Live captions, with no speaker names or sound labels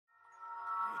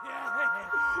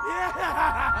Meat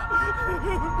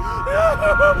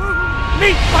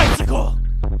bicycle!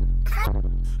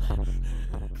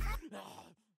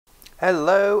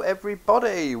 Hello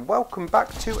everybody, welcome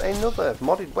back to another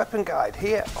modded weapon guide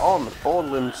here on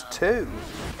Borderlands 2.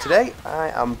 Today I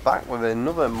am back with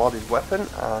another modded weapon,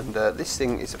 and this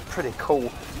thing is a pretty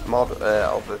cool mod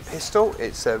of the pistol.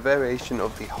 It's a variation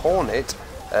of the Hornet,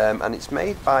 and it's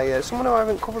made by someone who I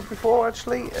haven't covered before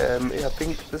actually. I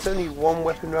think there's only one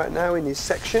weapon right now in his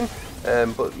section,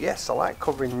 but yes, I like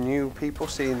covering new people,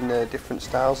 seeing different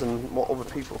styles and what other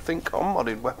people think on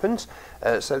modded weapons.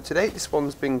 So today this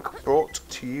one's been brought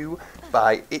to you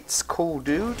by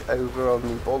ItsCoolDood over on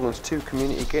the Borderlands 2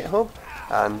 community GitHub,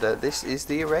 and this is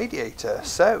the Irradiator.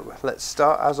 So let's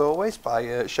start as always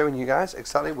by showing you guys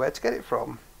exactly where to get it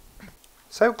from.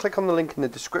 So click on the link in the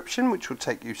description, which will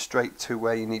take you straight to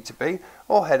where you need to be,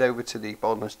 or head over to the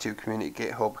Borderlands 2 community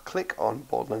GitHub, click on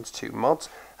Borderlands 2 mods,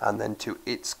 and then to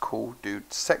ItsCoolDood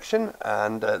section.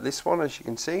 And this one, as you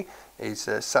can see, is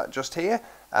sat just here,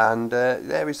 and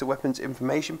there is the weapons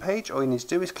information page. All you need to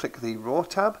do is click the raw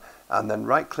tab, and then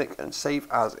right click and save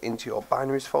as into your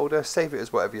binaries folder. Save it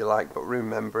as whatever you like, but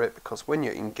remember it, because when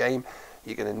you're in game,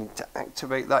 you're going to need to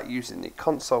activate that using the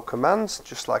console commands,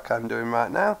 just like I'm doing right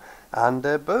now. And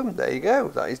boom, there you go,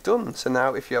 that is done. So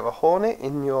now if you have a Hornet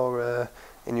in your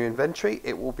inventory,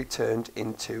 it will be turned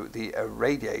into the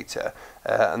Irradiator,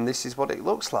 and this is what it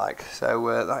looks like.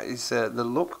 So that is the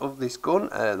look of this gun.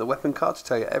 The weapon card to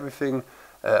tell you everything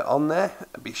on there.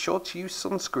 Be sure to use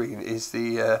sunscreen is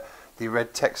the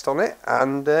red text on it,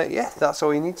 and yeah, that's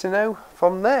all you need to know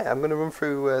from there. I'm going to run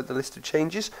through the list of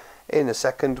changes in a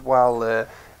second while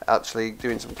actually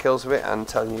doing some kills of it and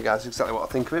telling you guys exactly what I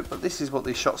think of it. But this is what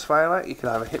these shots fire like. You can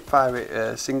either hip fire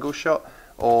it single shot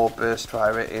or burst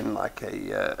fire it in like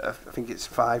I think it's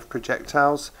 5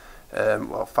 projectiles,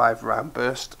 well 5 round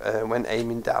burst when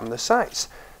aiming down the sights.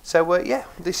 So yeah,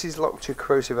 this is locked to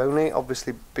corrosive only.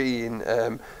 Obviously being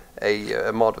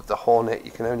a mod of the Hornet,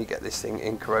 you can only get this thing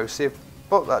in corrosive,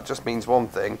 but that just means one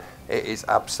thing: it is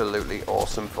absolutely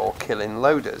awesome for killing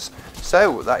loaders.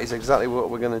 So that is exactly what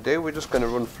we're going to do. We're just going to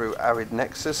run through Arid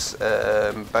Nexus,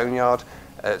 Boneyard,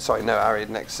 sorry, no, Arid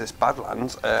Nexus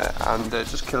Badlands, and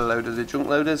just kill a load of the junk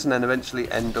loaders, and then eventually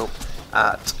end up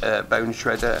at Bone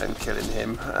Shredder and killing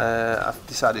him. I've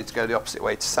decided to go the opposite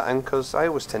way to Saturn, because I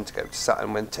always tend to go to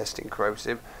Saturn when testing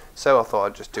corrosive, so I thought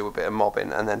I'd just do a bit of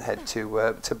mobbing and then head to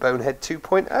Bonehead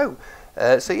 2.0.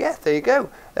 So yeah, there you go.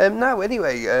 Now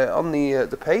anyway, on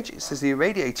the page it says the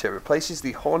Irradiator replaces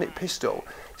the Hornet pistol,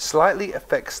 slightly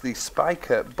affects the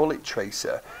Spiker bullet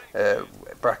tracer,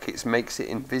 brackets makes it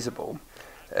invisible.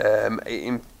 It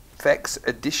infects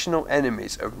additional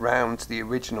enemies around the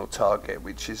original target,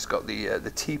 which has got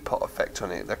the teapot effect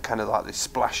on it. They're kind of like this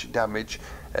splash damage,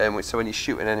 so when you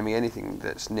shoot an enemy, anything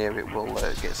that's near it will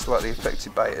get slightly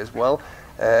affected by it as well.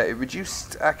 It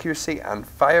reduced accuracy and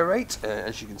fire rate.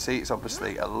 As you can see, it's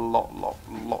obviously a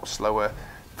lot slower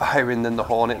firing than the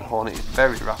Hornet. The Hornet is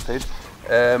very rapid,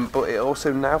 but it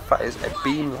also now fires a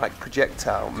beam-like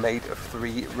projectile made of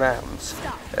 3 rounds,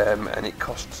 and it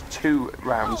costs 2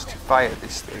 rounds to fire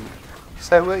this thing.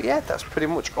 So yeah, that's pretty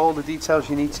much all the details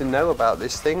you need to know about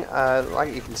this thing.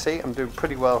 Like you can see, I'm doing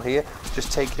pretty well here,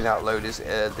 just taking out loaders.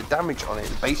 The damage on it,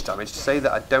 the base damage, to say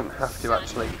that I don't have to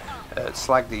actually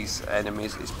slag these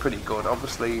enemies is pretty good.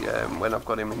 Obviously when I've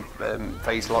got him in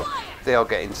phase lock, they are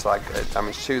getting slag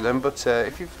damage to them, but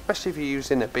especially if you're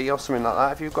using a B or something like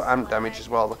that, if you've got amp damage as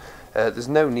well, there's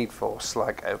no need for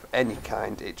slag of any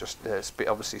kind. It just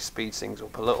obviously speeds things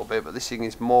up a little bit, but this thing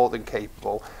is more than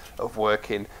capable of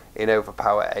working in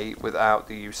overpower 8 without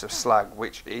the use of slag,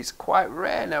 which is quite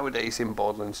rare nowadays in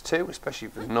Borderlands 2, especially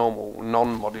for normal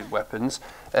non-modded weapons.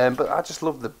 But I just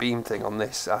love the beam thing on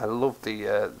this. I love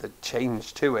the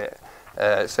change to it.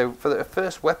 So for the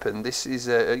first weapon, this is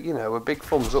you know, a big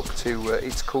thumbs up to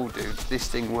ItsCoolDood. This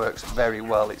thing works very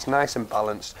well. It's nice and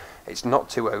balanced. It's not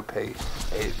too OP. It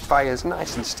fires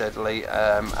nice and steadily,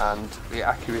 and the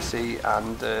accuracy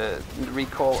and the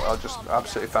recoil are just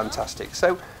absolutely fantastic.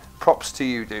 So props to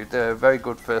you, dude. They're a very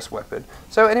good first weapon.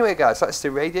 So anyway, guys, that's the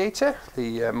Irradiator,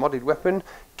 the modded weapon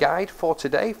guide for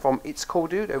today from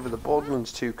ItsCoolDood over the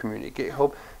Borderlands 2 community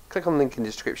GitHub. Click on the link in the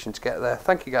description to get there.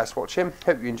 Thank you guys for watching.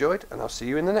 Hope you enjoyed, and I'll see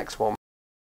you in the next one.